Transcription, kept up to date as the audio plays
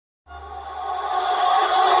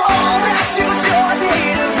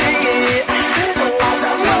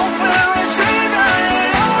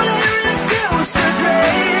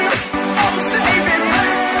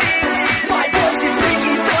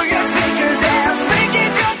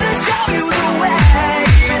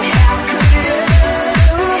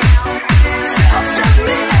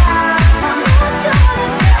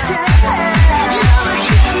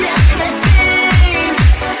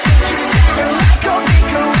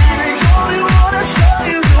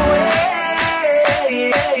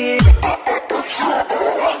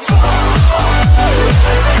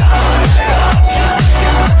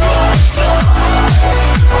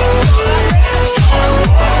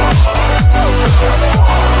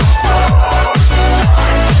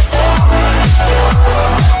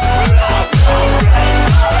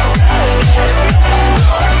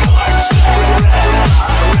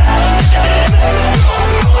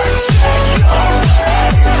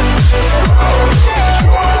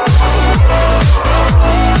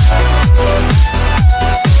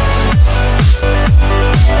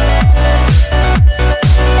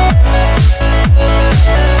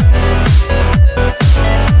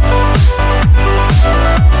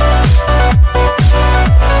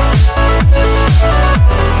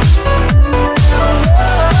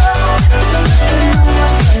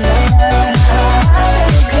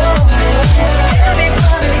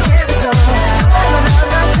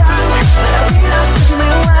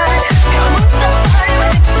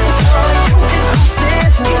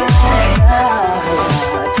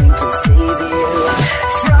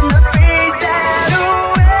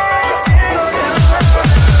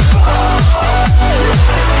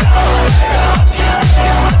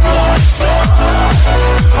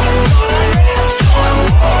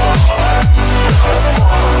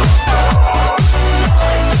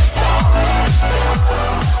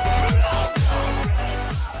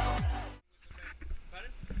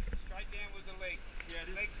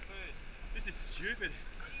just stupid.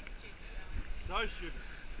 So stupid.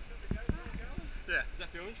 Yeah. Is that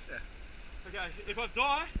filming? Yeah. Okay, if I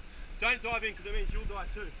die, don't dive in because it means you'll die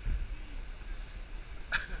too.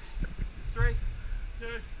 3, 2,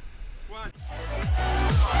 1.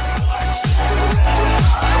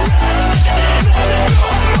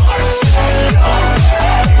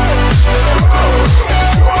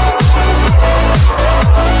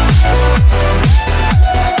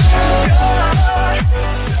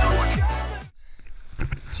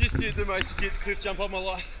 Just did the most skits cliff jump of my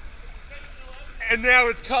life. And now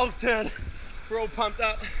it's Cole's turn. We're all pumped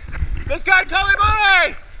up. Let's go, Coley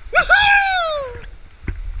boy! Woohoo!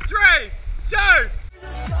 3, 2.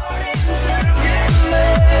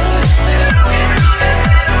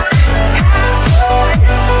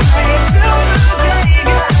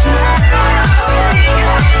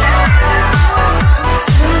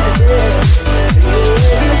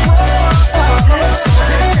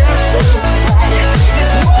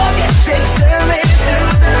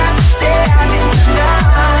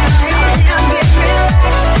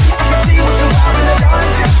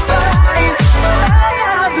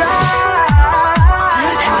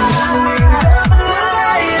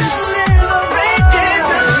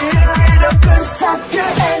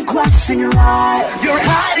 You're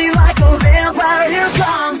hiding like a vampire, here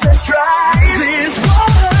comes the strike. This war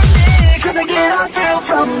me, cause I get a thrill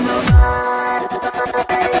from the